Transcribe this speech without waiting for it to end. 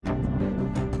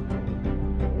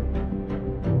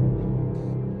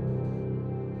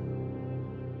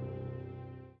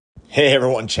Hey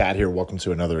everyone, Chad here. Welcome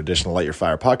to another edition of Light Your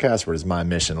Fire podcast, where it is my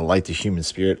mission to light the human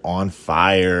spirit on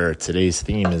fire. Today's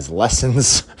theme is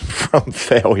lessons from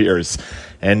failures.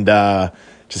 And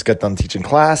just got done teaching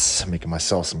class, making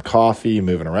myself some coffee,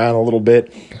 moving around a little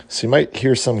bit. So you might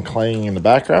hear some clanging in the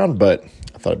background, but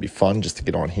I thought it'd be fun just to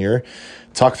get on here,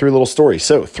 talk through a little story.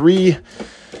 So 3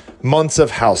 months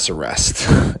of house arrest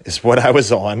is what I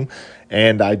was on.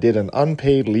 And I did an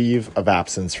unpaid leave of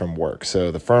absence from work.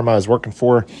 So the firm I was working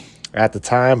for at the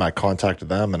time, I contacted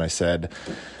them and I said,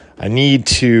 I need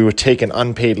to take an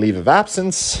unpaid leave of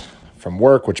absence from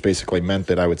work, which basically meant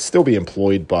that I would still be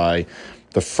employed by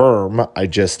the firm. I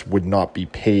just would not be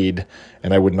paid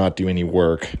and I would not do any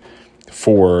work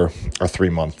for a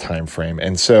 3-month time frame.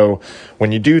 And so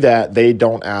when you do that, they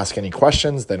don't ask any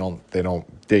questions. They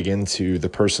don't dig into the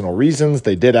personal reasons.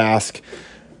 They did ask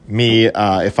me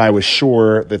if I was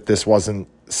sure that this wasn't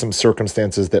some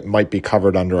circumstances that might be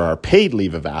covered under our paid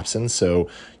leave of absence. So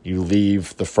you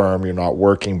leave the firm, you're not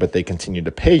working, but they continue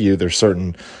to pay you. There's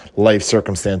certain life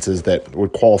circumstances that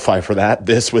would qualify for that.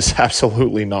 This was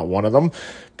absolutely not one of them,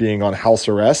 being on house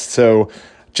arrest. So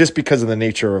just because of the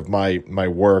nature of my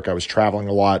work, I was traveling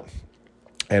a lot,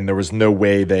 and there was no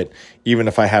way that even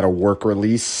if I had a work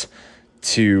release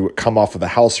to come off of the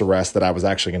house arrest, that I was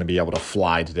actually going to be able to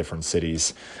fly to different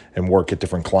cities and work at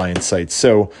different client sites.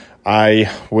 So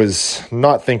I was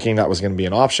not thinking that was going to be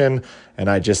an option, and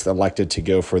I just elected to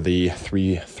go for the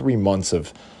three months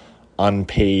of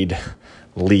unpaid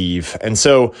leave. And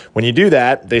so when you do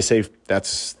that, they say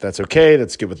that's okay,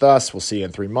 that's good with us, we'll see you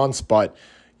in 3 months, but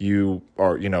you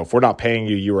are, if we're not paying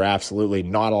you, you are absolutely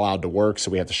not allowed to work. So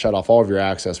we have to shut off all of your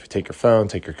access. We take your phone,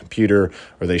 take your computer,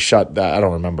 or they shut that. I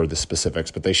don't remember the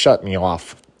specifics, but they shut me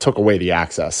off, took away the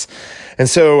access. And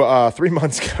so 3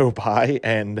 months go by,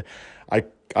 and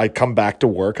I come back to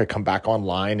work. I come back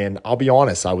online, and I'll be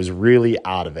honest, I was really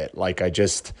out of it. Like, I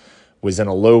just was in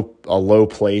a low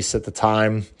place at the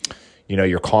time.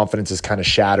 Your confidence is kind of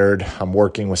shattered. I'm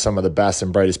working with some of the best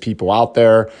and brightest people out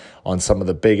there on some of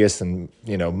the biggest and,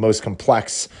 most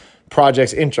complex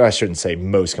projects. I shouldn't say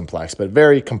most complex, but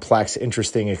very complex,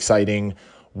 interesting, exciting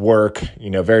work,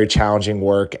 very challenging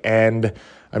work. And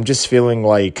I'm just feeling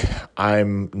like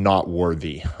I'm not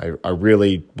worthy. I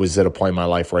really was at a point in my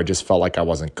life where I just felt like I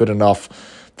wasn't good enough,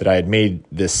 that I had made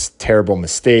this terrible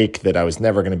mistake, that I was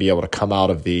never going to be able to come out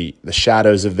of the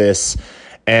shadows of this.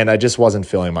 And I just wasn't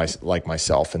feeling like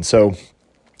myself. And so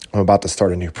I'm about to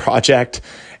start a new project,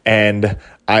 and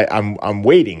I'm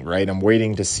waiting, right? I'm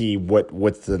waiting to see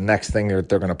what's the next thing they're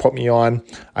going to put me on.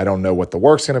 I don't know what the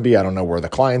work's going to be. I don't know where the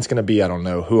client's going to be. I don't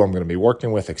know who I'm going to be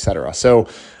working with, etc. So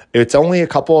it's only a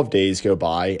couple of days go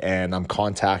by, and I'm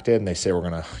contacted, and they say, we're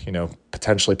going to,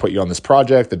 potentially put you on this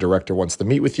project. The director wants to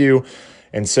meet with you.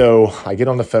 And so I get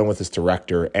on the phone with this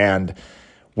director, and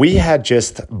we had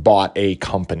just bought a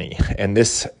company, and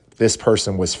this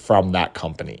person was from that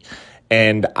company.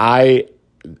 And the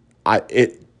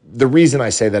reason I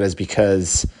say that is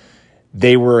because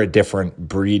they were a different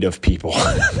breed of people.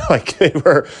 Like, they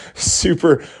were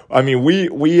super,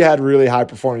 we had really high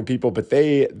performing people, but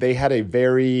they had a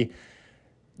very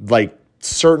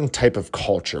certain type of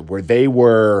culture where they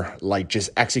were just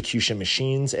execution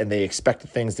machines, and they expected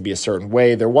things to be a certain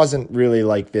way. There wasn't really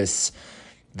this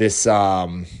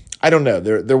I don't know,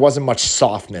 there wasn't much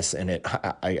softness in it,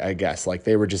 I guess.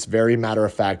 They were just very matter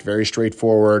of fact, very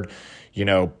straightforward.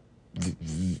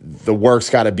 The work's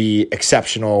got to be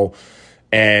exceptional,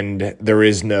 and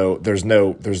there's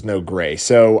no gray.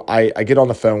 So I get on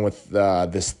the phone with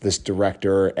this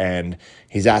director, and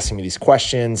he's asking me these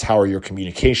questions. How are your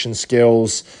communication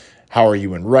skills? How are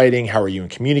you in writing? How are you in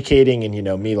communicating?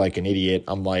 And, me, like an idiot,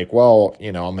 I'm like, well,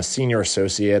 I'm a senior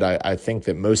associate. I think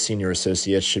that most senior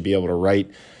associates should be able to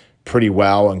write pretty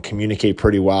well and communicate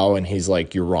pretty well. And he's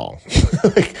like, you're wrong.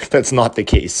 That's not the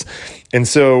case. And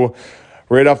so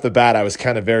right off the bat, I was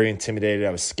kind of very intimidated. I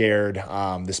was scared.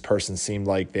 This person seemed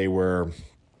like they were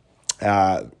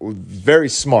very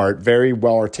smart, very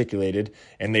well articulated,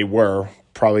 and they were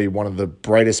probably one of the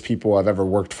brightest people I've ever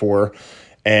worked for,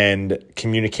 and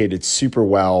communicated super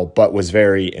well, but was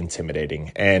very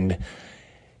intimidating. And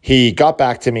he got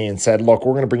back to me and said, look,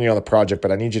 we're going to bring you on the project,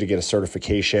 but I need you to get a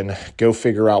certification. Go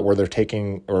figure out where they're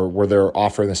taking or where they're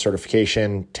offering the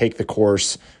certification, take the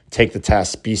course, take the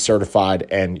test, be certified,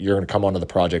 and you're going to come onto the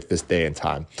project this day and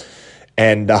time.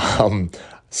 And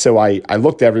so I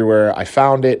looked everywhere. I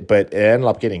found it, but it ended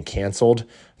up getting canceled.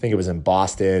 I think it was in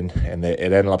Boston, and it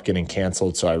ended up getting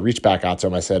canceled. So I reached back out to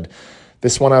him. I said,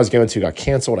 this one I was going to got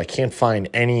canceled. I can't find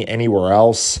anywhere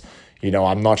else.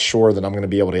 I'm not sure that I'm going to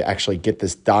be able to actually get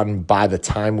this done by the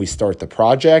time we start the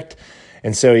project.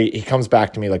 And so he comes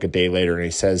back to me like a day later and he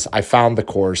says, I found the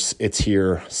course. It's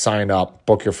here. Sign up,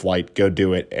 book your flight, go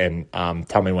do it, and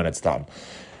tell me when it's done.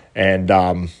 And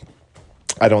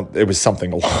it was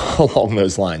something along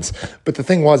those lines. But the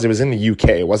thing was, it was in the UK.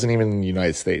 It wasn't even in the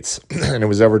United States. And it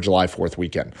was over July 4th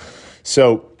weekend.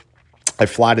 So I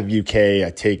fly to the UK.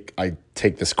 I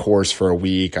take this course for a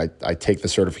week. I take the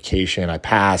certification. I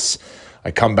pass. I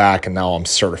come back, and now I'm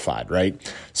certified, right?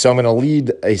 So I'm going to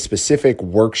lead a specific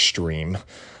work stream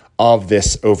of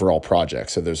this overall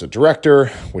project. So there's a director,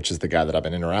 which is the guy that I've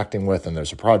been interacting with, and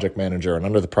there's a project manager. And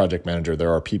under the project manager,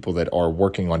 there are people that are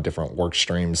working on different work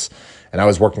streams. And I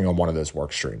was working on one of those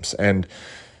work streams. And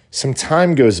some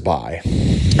time goes by,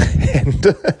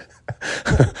 and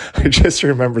I just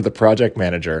remember the project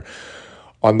manager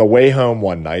on the way home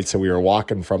one night. So we were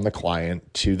walking from the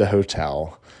client to the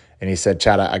hotel, and he said,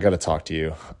 Chad, I got to talk to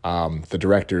you. The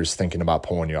director's thinking about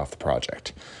pulling you off the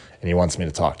project, and he wants me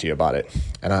to talk to you about it.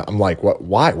 And I'm like, what?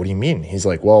 Why? What do you mean? He's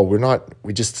like, well, we're not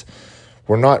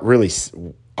really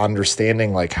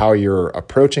understanding like how you're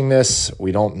approaching this.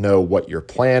 We don't know what your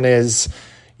plan is.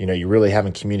 You really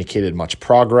haven't communicated much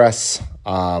progress.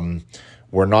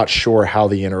 We're not sure how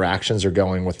the interactions are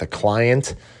going with the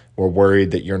client. We're worried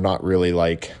that you're not really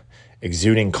like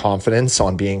exuding confidence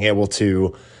on being able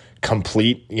to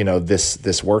complete,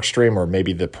 this work stream or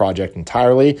maybe the project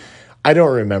entirely. I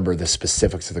don't remember the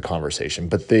specifics of the conversation,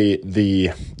 but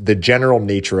the general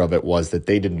nature of it was that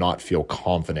they did not feel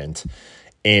confident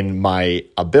in my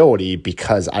ability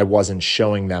because I wasn't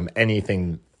showing them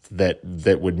anything that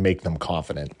would make them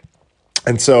confident.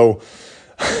 And so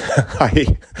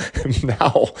I am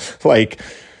now like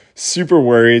super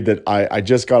worried that I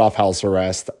just got off house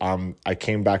arrest. I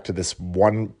came back to this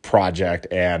one project,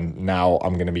 and now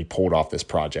I'm going to be pulled off this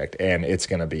project, and it's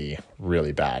going to be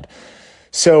really bad.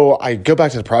 So I go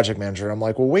back to the project manager, and I'm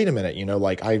like, well, wait a minute,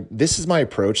 this is my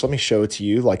approach. Let me show it to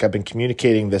you. Like, I've been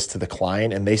communicating this to the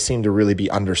client, and they seem to really be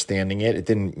understanding it. It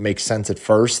didn't make sense at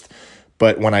first,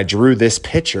 but when I drew this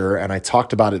picture and I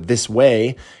talked about it this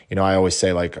way, I always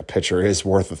say like a picture is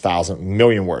worth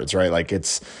 1,000,000 words, right? Like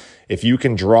if you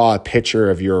can draw a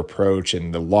picture of your approach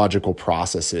and the logical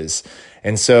processes.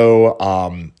 And so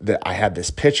I had this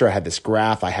picture, I had this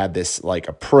graph, I had this like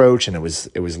approach, and it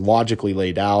was logically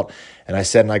laid out. And I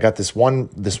said, and I got this one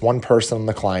person on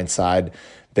the client side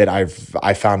that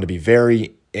I found to be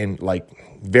very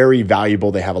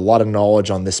valuable. They have a lot of knowledge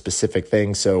on this specific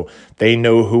thing. So they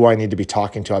know who I need to be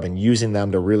talking to. I've been using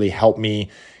them to really help me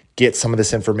get some of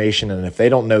this information. And if they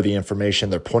don't know the information,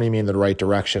 they're pointing me in the right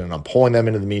direction, and I'm pulling them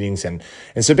into the meetings. And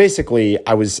so basically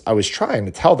I was trying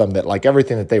to tell them that like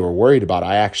everything that they were worried about,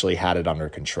 I actually had it under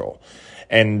control.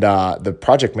 And the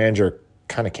project manager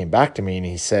kind of came back to me and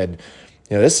he said,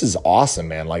 this is awesome,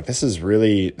 man. Like this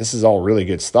is all really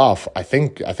good stuff. I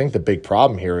think the big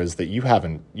problem here is that you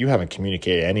haven't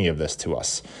communicated any of this to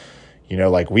us.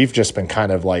 Like we've just been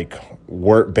kind of like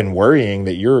been worrying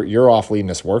that you're off leading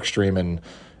this work stream, and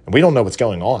we don't know what's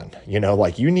going on.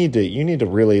 Like you need to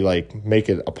really like make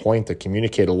it a point to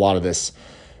communicate a lot of this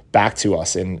back to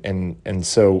us. And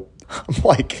so I'm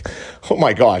like, oh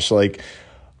my gosh, like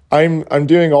I'm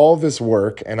doing all of this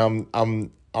work, and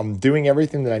I'm doing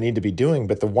everything that I need to be doing,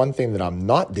 but the one thing that I'm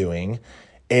not doing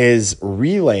is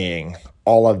relaying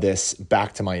all of this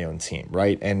back to my own team,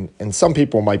 right? And some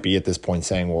people might be at this point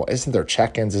saying, well, isn't there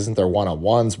check-ins? Isn't there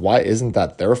one-on-ones? Why isn't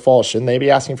that their fault? Shouldn't they be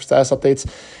asking for status updates?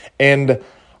 And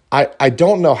I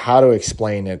don't know how to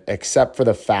explain it except for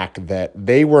the fact that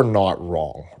they were not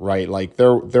wrong, right? Like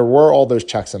there were all those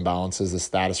checks and balances, the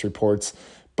status reports,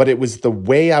 but it was the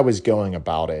way I was going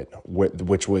about it,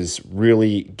 which was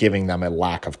really giving them a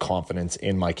lack of confidence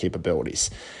in my capabilities.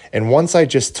 And once I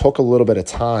just took a little bit of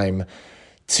time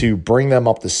to bring them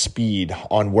up to speed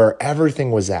on where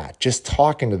everything was at, just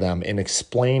talking to them and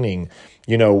explaining,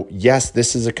 yes,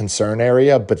 this is a concern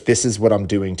area, but this is what I'm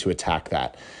doing to attack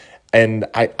that. And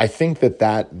I think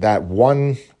that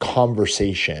one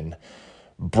conversation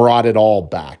brought it all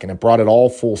back, and it brought it all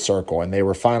full circle. And they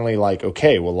were finally like,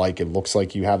 okay, well, like, it looks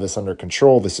like you have this under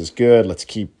control. This is good. Let's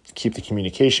keep the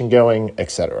communication going,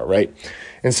 etc. Right?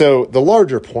 And so the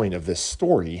larger point of this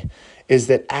story is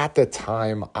that at the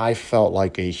time I felt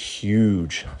like a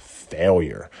huge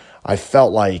failure. I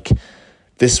felt like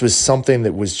this was something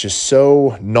that was just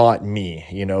so not me,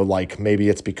 like maybe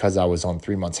it's because I was on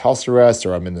 3 months house arrest,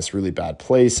 or I'm in this really bad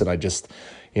place and I just,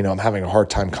 I'm having a hard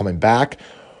time coming back.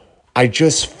 I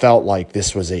just felt like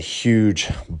this was a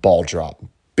huge ball drop,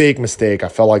 big mistake. I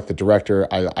felt like the director,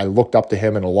 I looked up to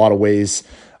him in a lot of ways.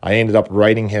 I ended up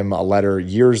writing him a letter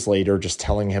years later, just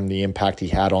telling him the impact he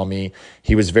had on me.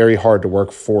 He was very hard to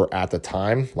work for at the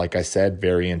time. Like I said,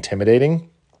 very intimidating.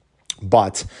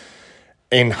 But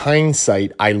in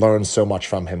hindsight, I learned so much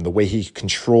from him. The way he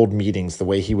controlled meetings, the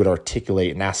way he would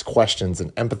articulate and ask questions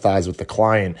and empathize with the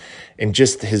client, and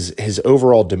just his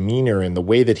overall demeanor and the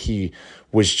way that he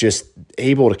was just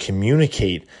able to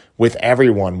communicate with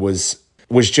everyone was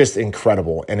just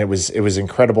incredible. And it was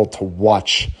incredible to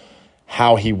watch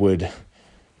how he would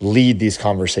lead these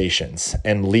conversations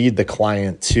and lead the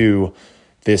client to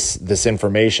this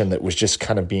information that was just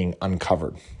kind of being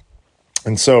uncovered.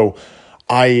 And so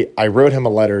I wrote him a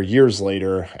letter years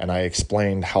later, and I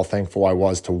explained how thankful I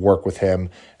was to work with him.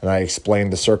 And I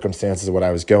explained the circumstances of what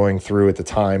I was going through at the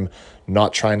time,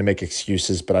 not trying to make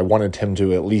excuses, but I wanted him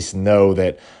to at least know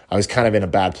that I was kind of in a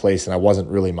bad place and I wasn't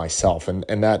really myself. And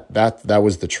that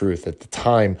was the truth. At the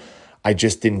time, I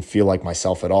just didn't feel like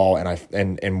myself at all.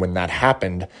 And when that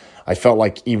happened, I felt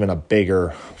like even a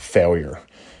bigger failure.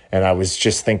 And I was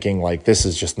just thinking like, this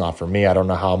is just not for me. I don't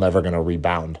know how I'm ever going to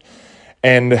rebound.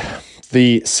 And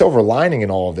the silver lining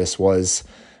in all of this was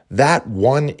that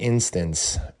one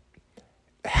instance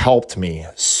helped me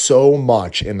so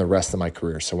much in the rest of my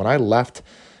career. So when I left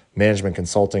management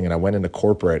consulting and I went into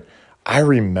corporate, I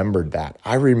remembered that.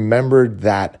 I remembered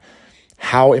that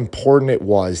how important it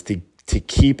was to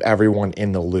keep everyone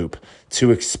in the loop,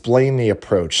 to explain the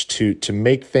approach, to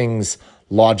make things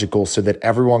logical so that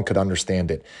everyone could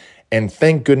understand it. And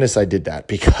thank goodness I did that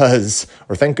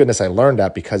thank goodness I learned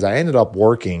that, because I ended up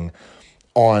working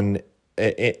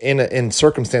in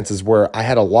circumstances where I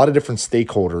had a lot of different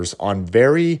stakeholders on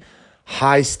very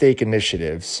high stake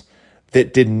initiatives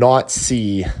that did not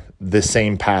see the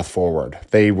same path forward.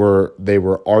 They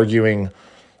were arguing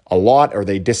a lot, or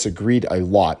they disagreed a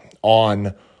lot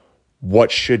on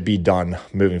what should be done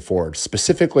moving forward,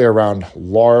 specifically around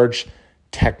large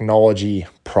technology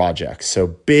projects. So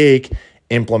big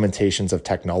implementations of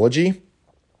technology.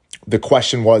 The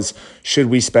question was, should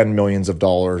we spend millions of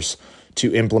dollars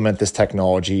to implement this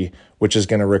technology, which is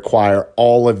going to require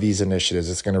all of these initiatives?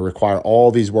 It's going to require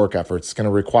all these work efforts. It's going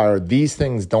to require these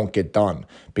things don't get done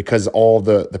because all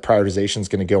the prioritization is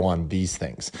going to go on these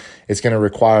things. It's going to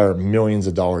require millions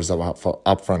of dollars of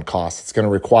upfront costs. It's going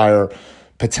to require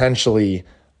potentially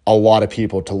a lot of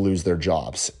people to lose their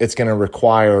jobs. It's going to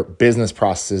require business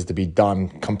processes to be done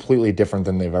completely different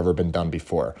than they've ever been done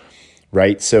before,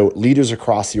 right? So leaders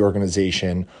across the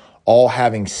organization all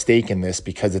having stake in this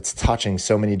because it's touching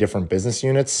so many different business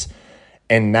units.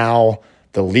 And now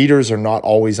the leaders are not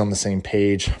always on the same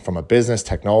page from a business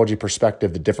technology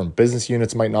perspective. The different business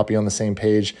units might not be on the same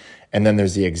page. And then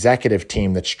there's the executive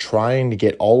team that's trying to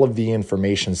get all of the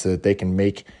information so that they can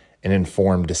make an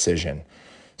informed decision.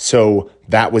 So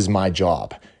that was my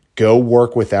job. Go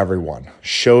work with everyone.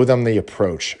 Show them the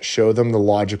approach. Show them the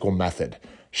logical method.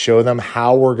 Show them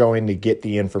how we're going to get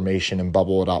the information and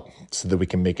bubble it up so that we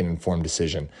can make an informed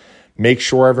decision. Make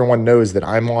sure everyone knows that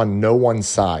I'm on no one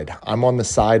side. I'm on the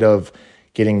side of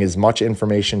getting as much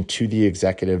information to the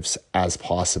executives as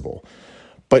possible.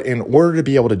 But in order to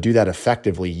be able to do that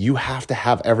effectively, you have to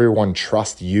have everyone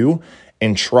trust you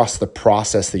and trust the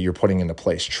process that you're putting into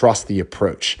place. Trust the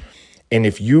approach. And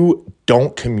if you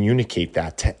don't communicate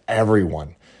that to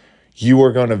everyone, you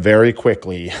are going to very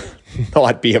quickly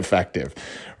not be effective,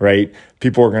 right?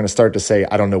 People are going to start to say,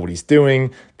 I don't know what he's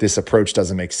doing. This approach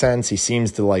doesn't make sense. He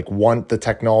seems to want the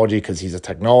technology because he's a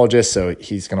technologist. So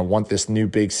he's going to want this new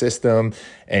big system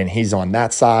and he's on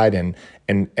that side. And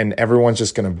everyone's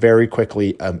just going to very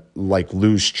quickly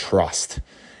lose trust.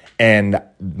 And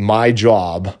my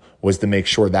job was to make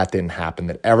sure that didn't happen,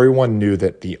 that everyone knew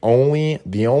that the only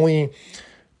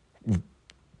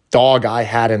dog I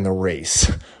had in the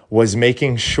race was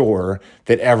making sure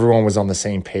that everyone was on the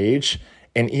same page.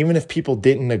 And even if people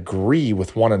didn't agree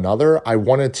with one another, I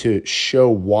wanted to show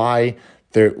what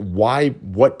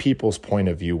people's point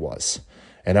of view was.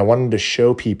 And I wanted to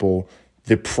show people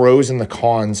the pros and the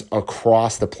cons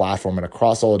across the platform and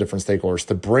across all the different stakeholders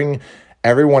to bring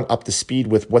everyone up to speed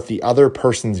with what the other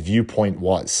person's viewpoint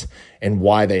was and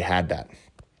why they had that.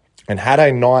 And had I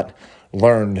not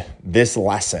learned this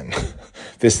lesson,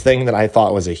 this thing that I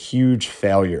thought was a huge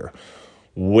failure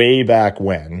way back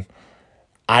when,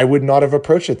 I would not have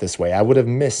approached it this way. I would have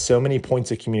missed so many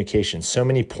points of communication, so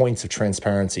many points of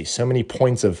transparency, so many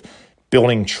points of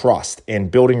building trust and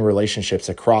building relationships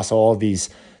across all of these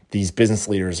business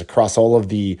leaders, across all of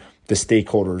the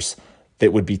stakeholders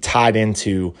that would be tied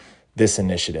into this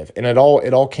initiative. And it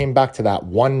all came back to that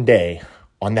one day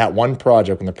on that one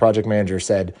project when the project manager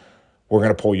said, we're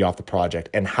going to pull you off the project,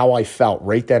 and how I felt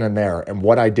right then and there and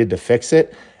what I did to fix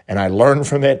it. And I learned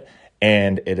from it,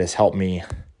 and it has helped me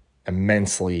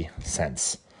immensely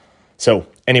since. So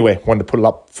anyway, wanted to put it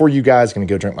up for you guys. Going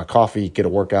to go drink my coffee, get a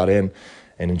workout in,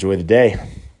 and enjoy the day.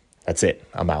 That's it.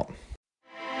 I'm out.